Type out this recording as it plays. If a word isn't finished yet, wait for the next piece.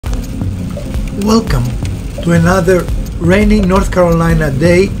Welcome to another rainy North Carolina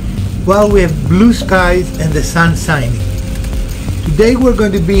day while we have blue skies and the sun shining. Today we're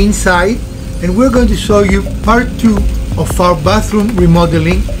going to be inside and we're going to show you part 2 of our bathroom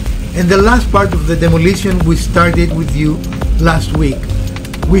remodeling and the last part of the demolition we started with you last week.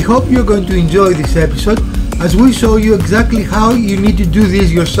 We hope you're going to enjoy this episode as we show you exactly how you need to do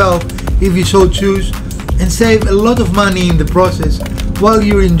this yourself if you so choose and save a lot of money in the process while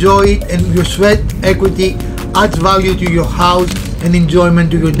you enjoy it and your sweat equity adds value to your house and enjoyment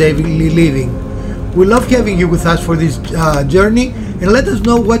to your daily living. We love having you with us for this journey, and let us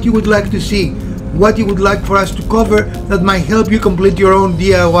know what you would like to see, what you would like for us to cover that might help you complete your own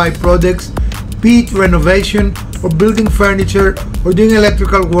DIY projects, be it renovation or building furniture or doing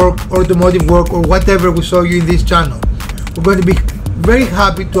electrical work or automotive work or whatever we show you in this channel. We're going to be very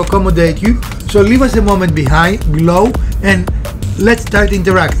happy to accommodate you, so leave us a moment below and let's start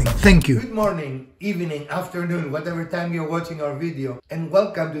interacting. Thank you. Good morning, evening, afternoon, whatever time you're watching our video, and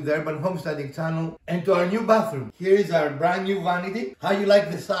welcome to the Urban Homesteading channel and to our new bathroom. Here is our brand new vanity. How you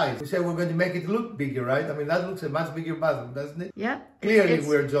like the size? We said we're going to make it look bigger, right? I mean, that looks a much bigger bathroom, doesn't it? Yeah. Clearly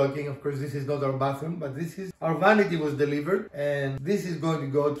we're joking. Of course, this is not our bathroom, but this is our vanity was delivered, and this is going to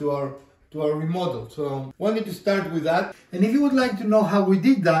go to our remodel. So wanted to start with that. And if you would like to know how we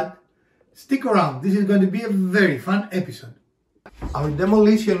did that, stick around. This is going to be a very fun episode. Our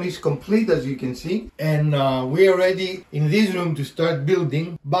demolition is complete, as you can see, and we are ready in this room to start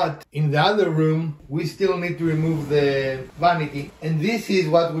building, but in the other room we still need to remove the vanity, and this is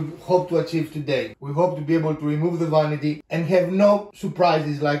what we hope to achieve today. We hope to be able to remove the vanity and have no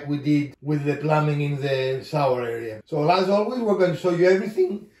surprises like we did with the plumbing in the shower area. So as always, we're going to show you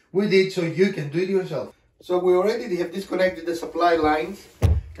everything we did so you can do it yourself. So we already have disconnected the supply lines,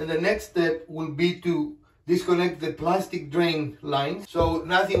 and the next step will be to disconnect the plastic drain lines, so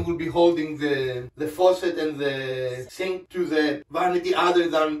nothing will be holding the faucet and the sink to the vanity other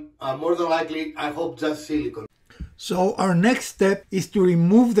than, more than likely, I hope, just silicone. So our next step is to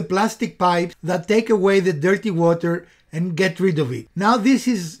remove the plastic pipes that take away the dirty water and get rid of it. Now this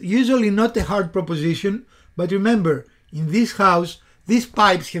is usually not a hard proposition, but remember, in this house, these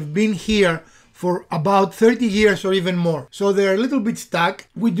pipes have been here for about 30 years or even more. So they're a little bit stuck.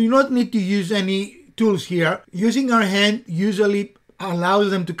 We do not need to use any tools here. Using our hand usually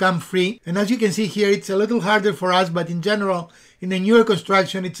allows them to come free, and as you can see here, it's a little harder for us, but in general, in a newer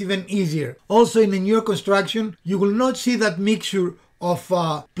construction, it's even easier. Also, in a newer construction, you will not see that mixture of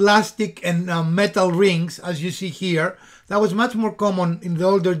plastic and metal rings as you see here. That was much more common in the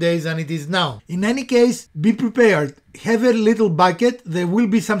older days than it is now. In any case, be prepared. Have a little bucket. There will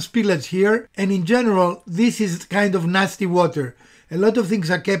be some spillage here, and in general, this is kind of nasty water. A lot of things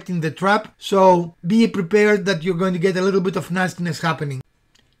are kept in the trap, so be prepared that you're going to get a little bit of nastiness happening.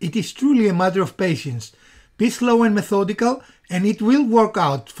 It is truly a matter of patience. Be slow and methodical, and it will work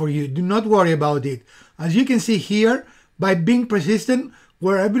out for you. Do not worry about it. As you can see here, by being persistent,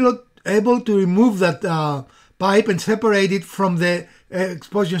 we're able to remove that pipe and separate it from the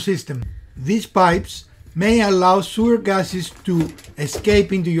expulsion system. These pipes may allow sewer gases to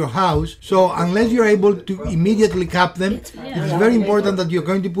escape into your house, so unless you're able to immediately cap them, it is very important that you're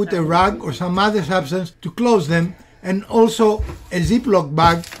going to put a rag or some other substance to close them, and also a Ziploc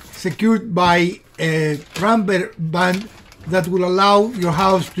bag secured by a rubber band that will allow your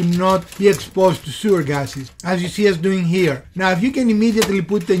house to not be exposed to sewer gases, as you see us doing here. Now, if you can immediately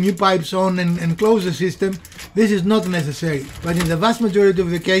put the new pipes on and close the system, this is not necessary, but in the vast majority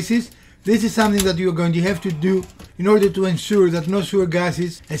of the cases, this is something that you're going to have to do in order to ensure that no sewer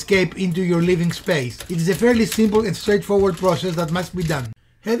gases escape into your living space. It is a fairly simple and straightforward process that must be done.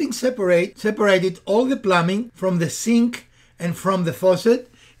 Having separated all the plumbing from the sink and from the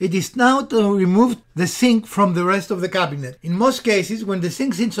faucet, it is now to remove the sink from the rest of the cabinet. In most cases, when the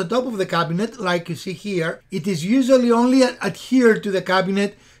sink sits on top of the cabinet, like you see here, it is usually only adhered to the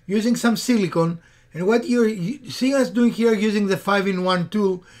cabinet using some silicone, and what you're seeing us doing here using the 5-in-1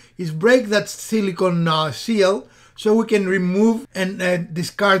 tool is break that silicone seal so we can remove and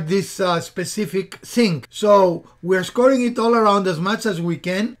discard this specific sink. So we're scoring it all around as much as we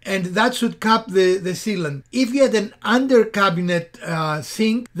can, and that should cap the sealant. If you had an under cabinet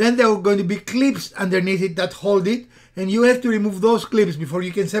sink, then there are going to be clips underneath it that hold it, and you have to remove those clips before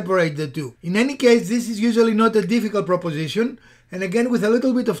you can separate the two. In any case, this is usually not a difficult proposition, and again, with a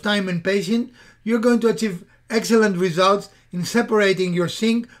little bit of time and patience, you're going to achieve excellent results in separating your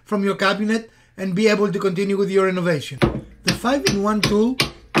sink from your cabinet and be able to continue with your renovation. The 5-in-1 tool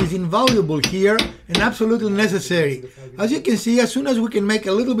is invaluable here and absolutely necessary. As you can see, as soon as we can make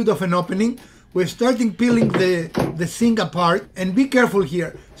a little bit of an opening, we're starting peeling the sink apart. And be careful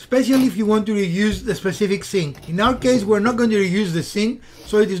here, especially if you want to reuse the specific sink. In our case, we're not going to reuse the sink,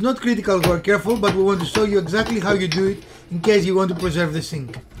 so it is not critical we're careful, but we want to show you exactly how you do it in case you want to preserve the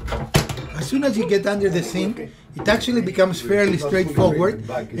sink. As soon as you get under the sink, it actually becomes fairly straightforward,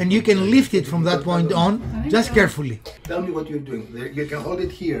 and you can lift it from that point on, just carefully. Tell me what you're doing. You can hold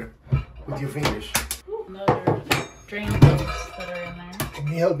it here with your fingers. Those are drain hoses that are in there. Can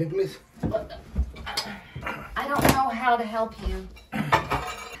you help me, please? I don't know how to help you.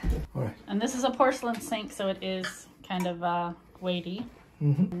 All right. And this is a porcelain sink, so it is kind of weighty.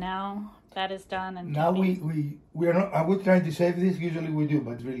 Mm-hmm. Now that is done, and now we are not. Are we trying to save this? Usually we do,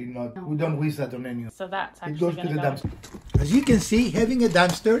 but really not. No. We don't waste that on anyone. So that's actually it goes to the go. dumpster. As you can see, having a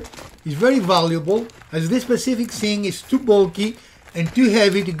dumpster is very valuable, as this specific sink is too bulky and too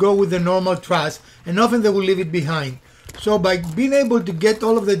heavy to go with the normal trash, and often they will leave it behind. So by being able to get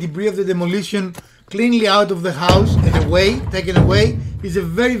all of the debris of the demolition cleanly out of the house and away, taken away, is a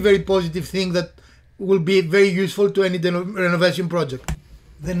very, very positive thing that will be very useful to any renovation project.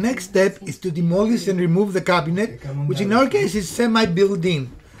 The next step is to demolish and remove the cabinet, which in our case is semi-built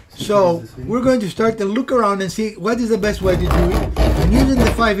in. So we're going to start and look around and see what is the best way to do it. And using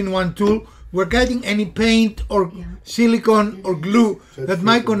the 5-in-1 tool, we're cutting any paint or silicone or glue that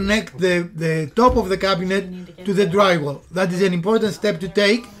might connect the top of the cabinet to the drywall. That is an important step to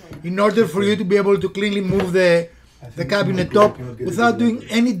take in order for you to be able to cleanly move the cabinet top without doing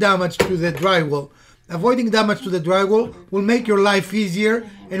any damage to the drywall. Avoiding damage to the drywall will make your life easier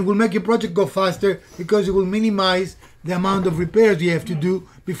and will make your project go faster, because it will minimize the amount of repairs you have to do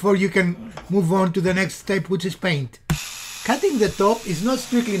before you can move on to the next step, which is paint. Cutting the top is not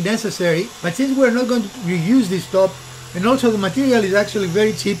strictly necessary, but since we're not going to reuse this top, and also the material is actually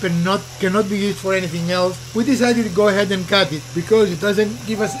very cheap and cannot be used for anything else, we decided to go ahead and cut it, because it doesn't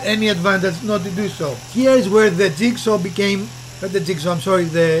give us any advantage not to do so. Here is where the jigsaw became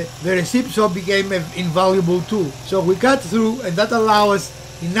the receipt saw became an invaluable tool. So we cut through, and that allows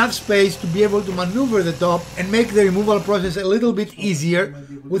us enough space to be able to maneuver the top and make the removal process a little bit easier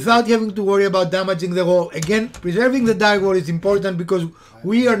without having to worry about damaging the wall. Again, preserving the drywall is important because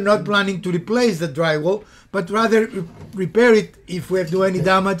we are not planning to replace the drywall, but rather repair it if we have to do any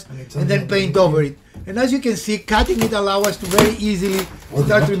damage and then paint over it. And as you can see, cutting it allows us to very easily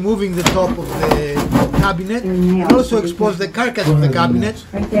start removing the top of the cabinet and also expose the carcass of the cabinet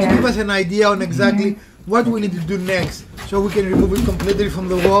to give us an idea on exactly what we need to do next, so we can remove it completely from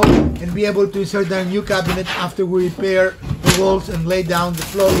the wall and be able to insert our new cabinet after we repair the walls and lay down the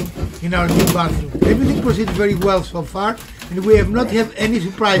flooring in our new bathroom. Everything proceeds very well so far, and we have not had any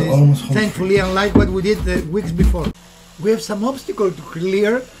surprises, thankfully, unlike what we did the weeks before. We have some obstacles to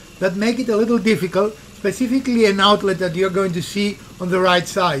clear that make it a little difficult, specifically an outlet that you're going to see on the right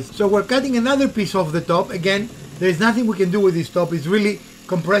side. So we're cutting another piece off the top. Again, there is nothing we can do with this top. It's really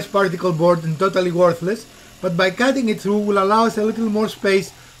compressed particle board and totally worthless. But by cutting it through will allow us a little more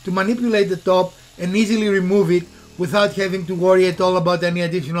space to manipulate the top and easily remove it without having to worry at all about any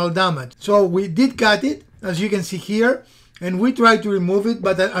additional damage. So we did cut it, as you can see here, and we tried to remove it,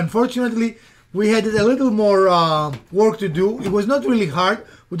 but unfortunately we had a little more work to do. It was not really hard.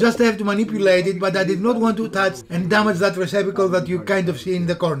 We just have to manipulate it, but I did not want to touch and damage that receptacle that you kind of see in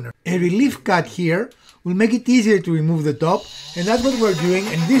the corner. A relief cut here will make it easier to remove the top, and that's what we're doing.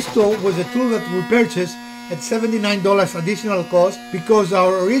 And this tool was a tool that we purchased at $79 additional cost because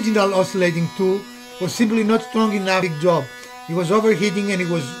our original oscillating tool was simply not strong enough. Big job. It was overheating and it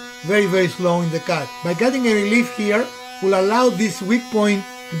was very, very slow in the cut. By cutting a relief here will allow this weak point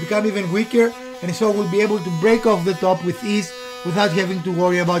to become even weaker, and so we'll be able to break off the top with ease without having to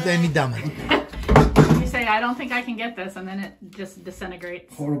worry about any damage. You say, I don't think I can get this, and then it just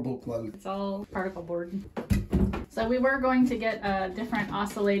disintegrates. Horrible quality. It's all particle board. So we were going to get a different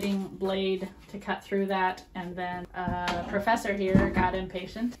oscillating blade to cut through that, and then Professor here got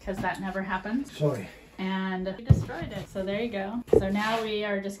impatient because that never happens. Sorry. And we destroyed it. So there you go. So now we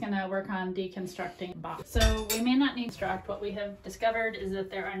are just going to work on deconstructing the box. So we may not need to construct. What we have discovered is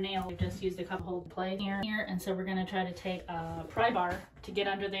that there are nails. We've just used a couple hold plate here. And so we're going to try to take a pry bar to get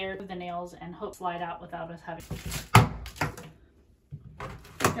under there with the nails and hope slide out without us having.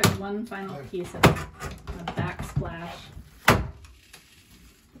 There's one final piece of a backsplash.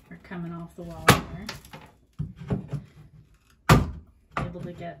 We're coming off the wall here. Able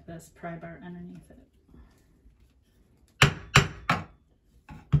to get this pry bar underneath it.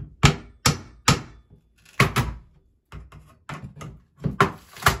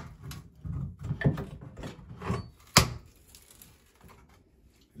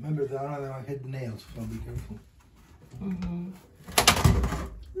 Remember that one of them I hit the nails, so be careful.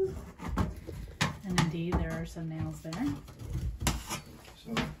 indeed there are some nails there.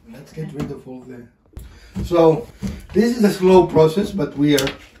 So let's get rid of all the... So this is a slow process, but we are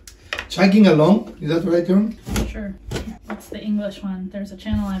chugging along. Is that right, Aaron? Sure. What's the English one? There's a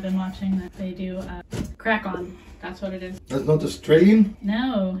channel I've been watching that they do crack on. That's what it is. That's not Australian?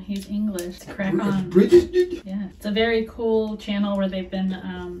 No, he's English. It's crack on. British dude? Yeah. It's a very cool channel where they've been,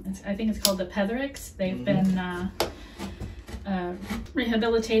 I think it's called the Pethericks. They've been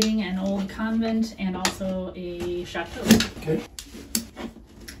rehabilitating an old convent and also a chateau. Okay.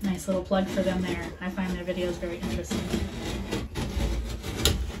 Nice little plug for them there. I find their videos very interesting.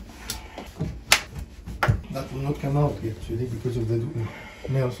 That will not come out yet, actually, because of the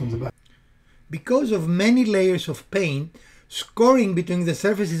nails on the back. Because of many layers of paint, scoring between the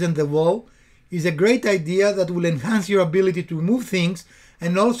surfaces and the wall is a great idea that will enhance your ability to remove things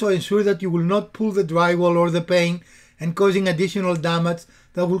and also ensure that you will not pull the drywall or the paint and causing additional damage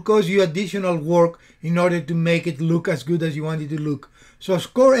that will cause you additional work in order to make it look as good as you want it to look. So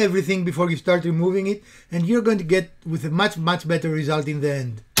score everything before you start removing it and you're going to get with a much better result in the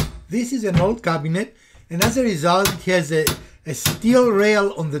end. This is an old cabinet, and as a result it has a steel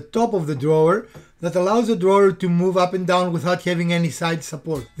rail on the top of the drawer that allows the drawer to move up and down without having any side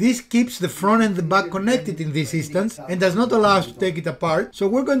support. This keeps the front and the back connected in this instance and does not allow us to take it apart. So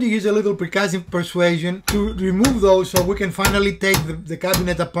we're going to use a little percussive persuasion to remove those so we can finally take the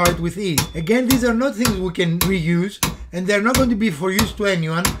cabinet apart with ease. Again, these are not things we can reuse and they're not going to be for use to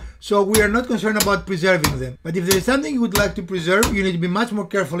anyone. So we are not concerned about preserving them. But if there is something you would like to preserve, you need to be much more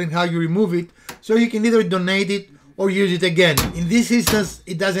careful in how you remove it, so you can either donate it or use it again. In this instance,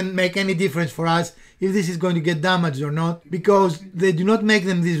 it doesn't make any difference for us if this is going to get damaged or not, because they do not make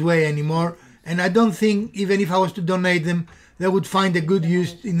them this way anymore, and I don't think even if I was to donate them, they would find a good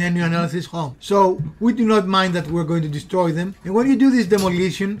use in anyone else's home. So we do not mind that we're going to destroy them. And when you do this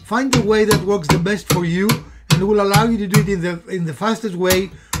demolition, find the way that works the best for you and will allow you to do it in the fastest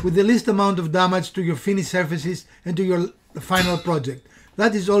way with the least amount of damage to your finished surfaces and to your final project.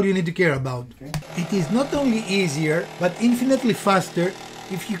 That is all you need to care about. Okay. It is not only easier, but infinitely faster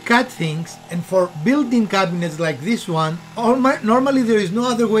if you cut things, and for built-in cabinets like this one, normally there is no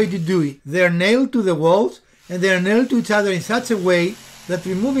other way to do it. They are nailed to the walls, and they are nailed to each other in such a way that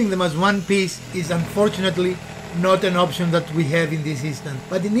removing them as one piece is unfortunately not an option that we have in this instance.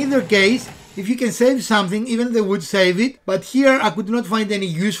 But in either case, if you can save something, even the wood save it. But here I could not find any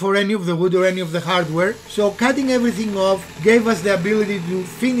use for any of the wood or any of the hardware. So cutting everything off gave us the ability to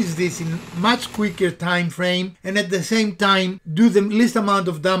finish this in much quicker time frame and at the same time do the least amount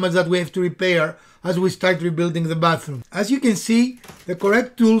of damage that we have to repair as we start rebuilding the bathroom. As you can see, the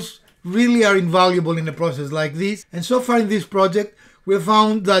correct tools really are invaluable in a process like this. And so far in this project, we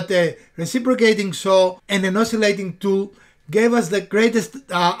found that a reciprocating saw and an oscillating tool gave us the greatest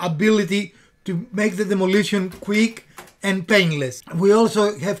ability to make the demolition quick and painless. We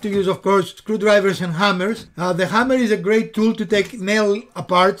also have to use, of course, screwdrivers and hammers. The hammer is a great tool to take nail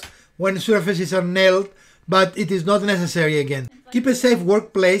apart when surfaces are nailed, but it is not necessary again. Keep a safe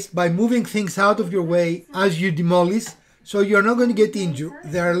workplace by moving things out of your way as you demolish, so you're not going to get injured.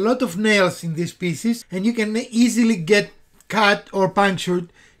 There are a lot of nails in these pieces, and you can easily get cut or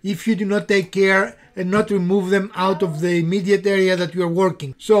punctured if you do not take care and not remove them out of the immediate area that you are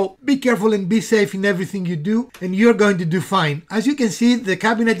working. So be careful and be safe in everything you do, and you're going to do fine. As you can see, the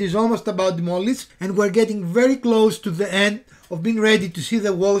cabinet is almost about demolished, and we're getting very close to the end of being ready to see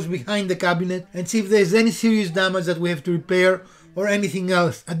the walls behind the cabinet and see if there's any serious damage that we have to repair or anything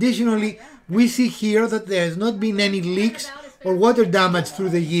else. Additionally, we see here that there has not been any leaks or water damage through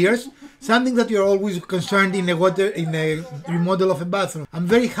the years, something that you're always concerned in a remodel of a bathroom. I'm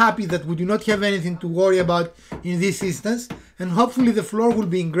very happy that we do not have anything to worry about in this instance, and hopefully the floor will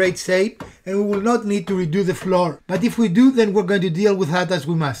be in great shape and we will not need to redo the floor. But if we do, then we're going to deal with that as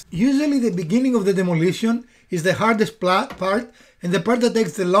we must. Usually the beginning of the demolition is the hardest part and the part that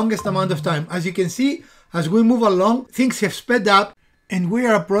takes the longest amount of time. As you can see, as we move along, things have sped up and we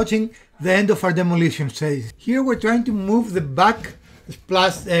are approaching the end of our demolition phase. Here we're trying to move the back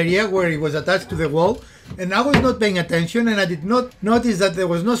splash area where it was attached to the wall, and I was not paying attention and I did not notice that there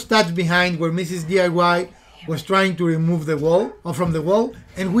was no studs behind where Mrs. DIY was trying to remove the wall or from the wall,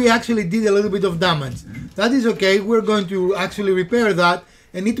 and we actually did a little bit of damage. That is okay, we're going to actually repair that,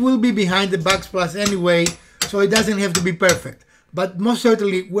 and it will be behind the backsplash anyway, so it doesn't have to be perfect. But most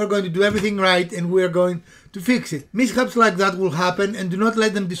certainly we're going to do everything right and we're going to fix it. Mishaps like that will happen, and do not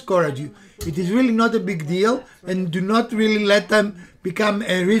let them discourage you. It is really not a big deal, and do not really let them become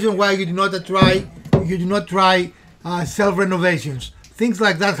a reason why you do not try self-renovations. Things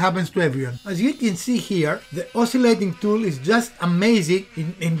like that happens to everyone. As you can see here, the oscillating tool is just amazing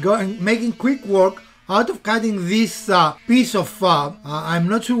in making quick work out of cutting this piece of, I'm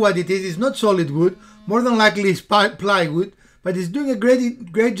not sure what it is, it's not solid wood, more than likely it's plywood, but it's doing a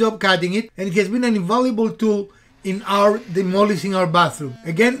great job cutting it, and it has been an invaluable tool in our demolishing our bathroom.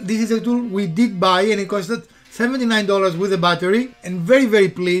 Again, this is a tool we did buy, and it costed $79 with a battery, and very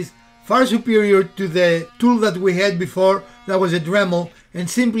pleased, far superior to the tool that we had before that was a Dremel, and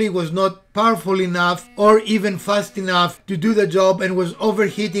simply was not powerful enough or even fast enough to do the job, and was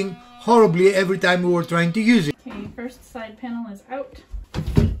overheating horribly every time we were trying to use it. Okay, first side panel is out.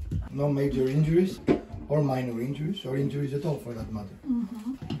 No major injuries or minor injuries or injuries at all for that matter.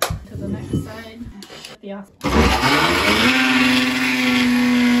 To the next side. Yeah.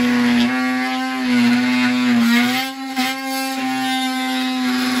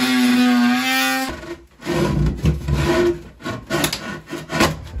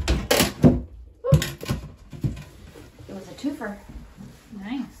 It was a twofer.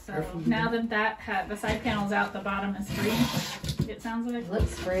 Nice. So now that the side panel's out, the bottom is free. It sounds like.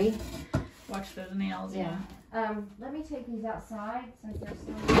 Looks free. Watch those nails. Yeah. Let me take these outside since they're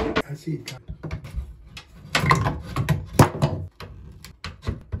still. I see it.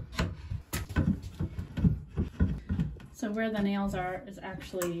 So where the nails are is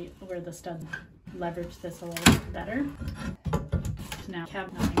actually where the stud leverage this a little bit better. So now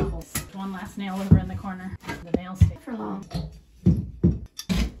have nothing pulls. One last nail over in the corner. The nails stay For long.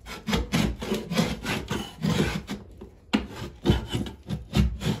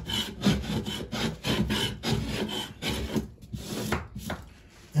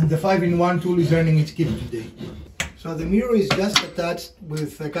 And the 5-in-1 tool is earning its keep today. So the mirror is just attached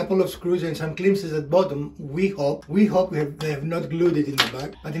with a couple of screws and some clamps at bottom. We hope they have not glued it in the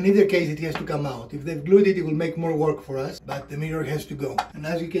back, but in either case it has to come out. If they've glued it, it will make more work for us, but the mirror has to go. And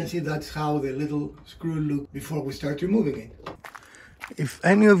as you can see, that's how the little screw look before we start removing it. If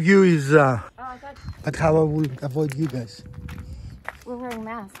any of you is, but how I will avoid you guys. We're wearing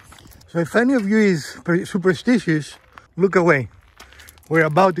masks. So if any of you is superstitious, look away. We're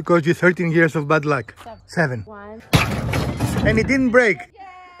about to cause you 13 years of bad luck. 7. 1. And it didn't break.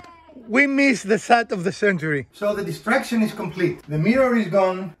 Yay! We missed the set of the century. So the distraction is complete. The mirror is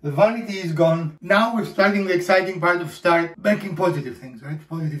gone. The vanity is gone. Now we're starting the exciting part of start making positive things, right?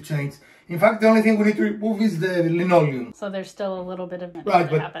 Positive change. In fact, the only thing we need to remove is the linoleum. So there's still a little bit of it Right,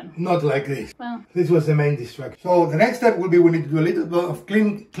 to but happen. not like this. Well, This was the main distraction. So the next step will be we need to do a little bit of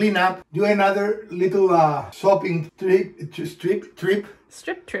clean up, do another little sopping strip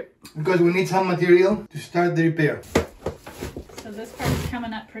trip. because we need some material to start the repair. So this part's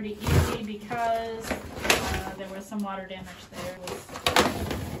coming up pretty easy because there was some water damage there. It was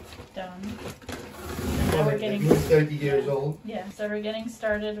done. And now we're getting 30 years old. Yeah, so we're getting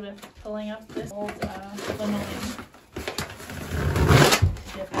started with pulling up this old linoleum.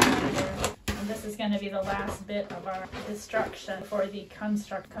 Get that out of there. And this is going to be the last bit of our destruction for the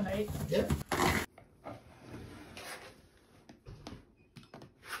construct, right? Yep.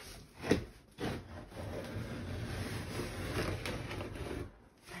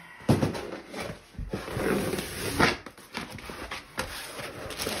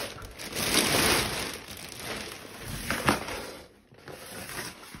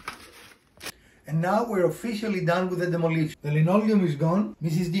 And now we're officially done with the demolition. The linoleum is gone.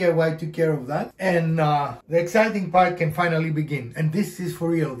 Mrs. DIY took care of that. And the exciting part can finally begin. And this is for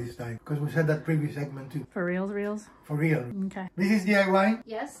real this time, because we said that previous segment too. For reals? For real. Okay. Mrs. DIY,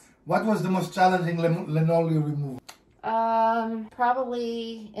 Yes. what was the most challenging linoleum removal?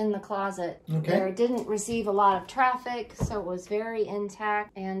 Probably in the closet. Okay. Where it didn't receive a lot of traffic, so it was very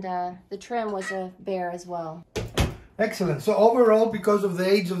intact, and the trim was a bear as well. Excellent. So overall, because of the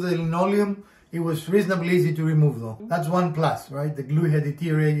age of the linoleum, it was reasonably easy to remove though. That's one plus, right? The glue had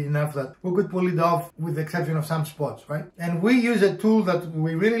deteriorated enough that we could pull it off with the exception of some spots, right? And we use a tool that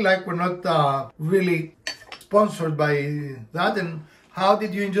we really like. We're not really sponsored by that. And how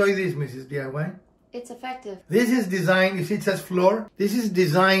did you enjoy this, Mrs. DIY? It's effective. This is designed, you see it says floor. This is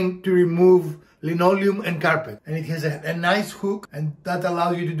designed to remove linoleum and carpet, and it has a nice hook, and that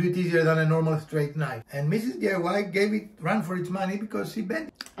allows you to do it easier than a normal straight knife. And Mrs. DIY gave it run for its money because she bent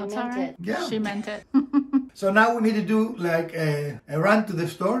it. I That's meant all right. it. Yeah. She meant it. So now we need to do like a run to the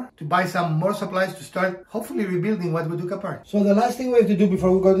store to buy some more supplies to start hopefully rebuilding what we took apart. So the last thing we have to do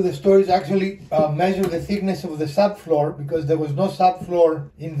before we go to the store is actually measure the thickness of the subfloor, because there was no subfloor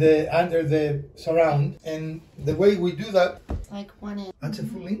in the under the surround. And the way we do that, Like 1 inch. that's a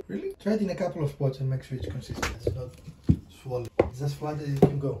full inch. Really? Try it in a couple of spots and make sure it's consistent. It's not swollen. It's as flat as it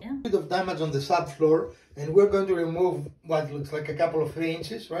can go. Yeah. A bit of damage on the subfloor, and we're going to remove what looks like a couple of 3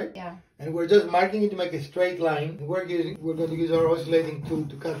 inches, right? Yeah. And we're just marking it to make a straight line. We're going to use our oscillating tool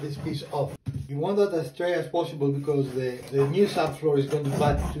to cut this piece off. You want that as straight as possible because the new subfloor is going to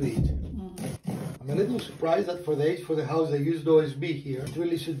butt to it. I'm a little surprised that for the age for the house they used OSB here. It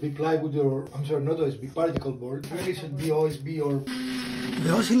really should be plywood or, I'm sorry, not OSB, particle board. It really should be OSB or...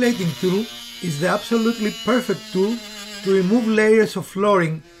 The oscillating tool is the absolutely perfect tool to remove layers of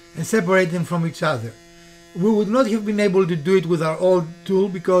flooring and separate them from each other. We would not have been able to do it with our old tool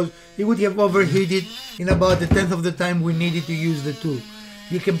because it would have overheated in about the 10th of the time we needed to use the tool.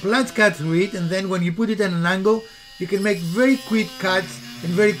 You can plunge cut through it, and then when you put it at an angle, you can make very quick cuts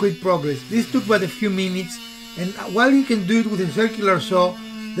and very quick progress. This took but a few minutes, and while you can do it with a circular saw,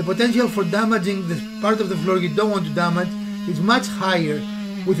 the potential for damaging the part of the floor you don't want to damage is much higher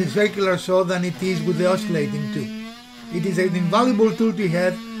with a circular saw than it is with the oscillating tool. It is an invaluable tool to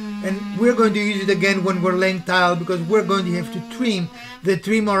have, and we're going to use it again when we're laying tile because we're going to have to trim the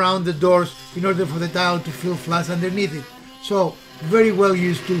trim around the doors in order for the tile to feel flush underneath it. So, very well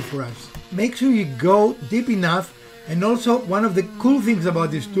used tool for us. Make sure you go deep enough, and also one of the cool things about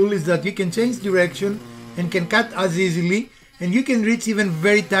this tool is that you can change direction and can cut as easily, and you can reach even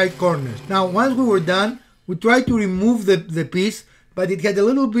very tight corners. Now once we were done, we tried to remove the piece, but it had a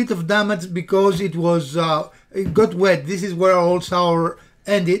little bit of damage because it got wet. This is where our old shower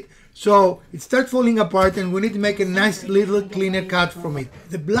ended. So it started falling apart and we need to make a nice little cleaner cut from it.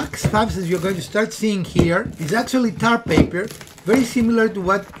 The black substance you're going to start seeing here is actually tar paper, very similar to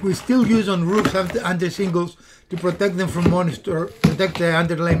what we still use on roofs under shingles to protect them from moisture, protect the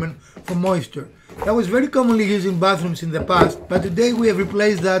underlayment from moisture. That was very commonly used in bathrooms in the past, but today we have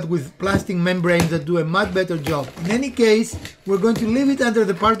replaced that with plastic membranes that do a much better job. In any case, we're going to leave it under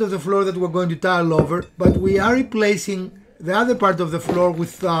the part of the floor that we're going to tile over, but we are replacing the other part of the floor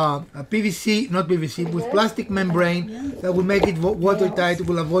with with plastic membrane that will make it watertight,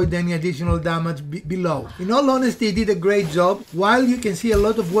 will avoid any additional damage below. In all honesty, it did a great job. While you can see a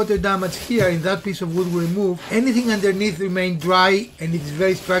lot of water damage here in that piece of wood we removed, anything underneath remained dry and it's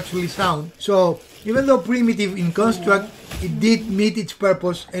very structurally sound. So even though primitive in construct, it did meet its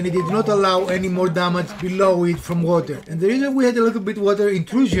purpose and it did not allow any more damage below it from water. And the reason we had a little bit water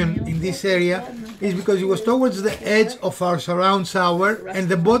intrusion in this area is because it was towards the edge of our surround shower and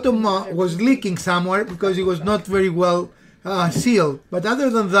the bottom was leaking somewhere because it was not very well sealed. But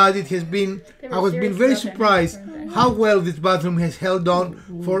other than that, I was been very surprised how well this bathroom has held on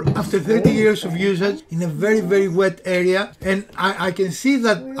for after 30 years of usage in a very, very wet area. And I can see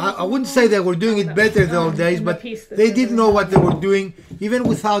that, I wouldn't say they were doing it better the old days, but they did know what they were doing, even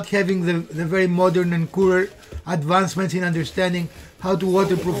without having the very modern and cooler advancements in understanding how to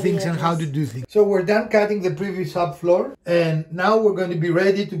waterproof things and how to do things. So we're done cutting the previous subfloor, and now we're going to be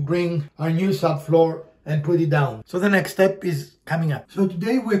ready to bring our new subfloor and put it down. So the next step is coming up. So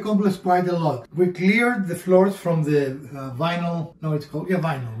today we accomplished quite a lot. We cleared the floors from the vinyl, no, it's called,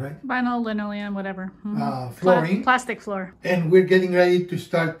 vinyl, right? Vinyl, linoleum, whatever. Flooring. Plastic floor. And we're getting ready to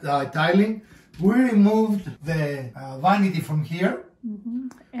start tiling. We removed the vanity from here,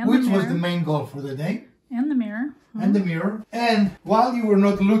 which was the main goal for the day. And the mirror. And the mirror. And while you were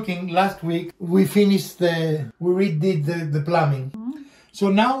not looking, last week we finished we redid the plumbing. So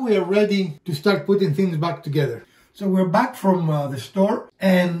now we are ready to start putting things back together. So we're back from the store,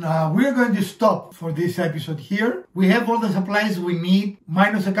 and we're going to stop for this episode here. We have all the supplies we need,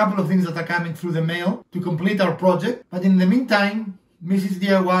 minus a couple of things that are coming through the mail to complete our project. But in the meantime, Mrs.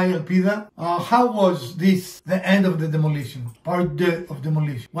 DIY Elpida, how was this the end of the demolition, part of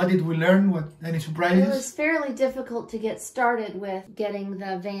demolition? What did we learn? Any surprises? It was fairly difficult to get started with getting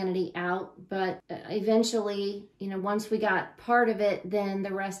the vanity out, but eventually, once we got part of it, then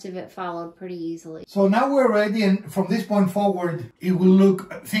the rest of it followed pretty easily. So now we're ready, and from this point forward,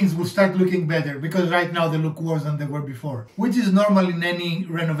 things will start looking better, because right now they look worse than they were before, which is normal in any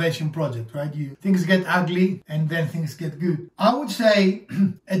renovation project, right? Things get ugly and then things get good. I would say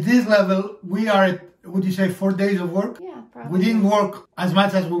at this level, we are at, would you say, 4 days of work? Yeah, probably. We didn't work as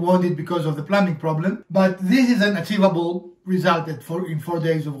much as we wanted because of the plumbing problem, but this is an achievable result in 4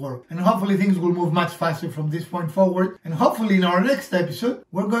 days of work. And hopefully things will move much faster from this point forward. And hopefully in our next episode,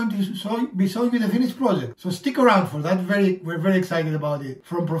 we're going to be showing you the finished project. So stick around for that. We're very excited about it.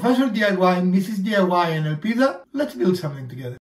 From Professor DIY, Mrs. DIY and Elpida, let's build something together.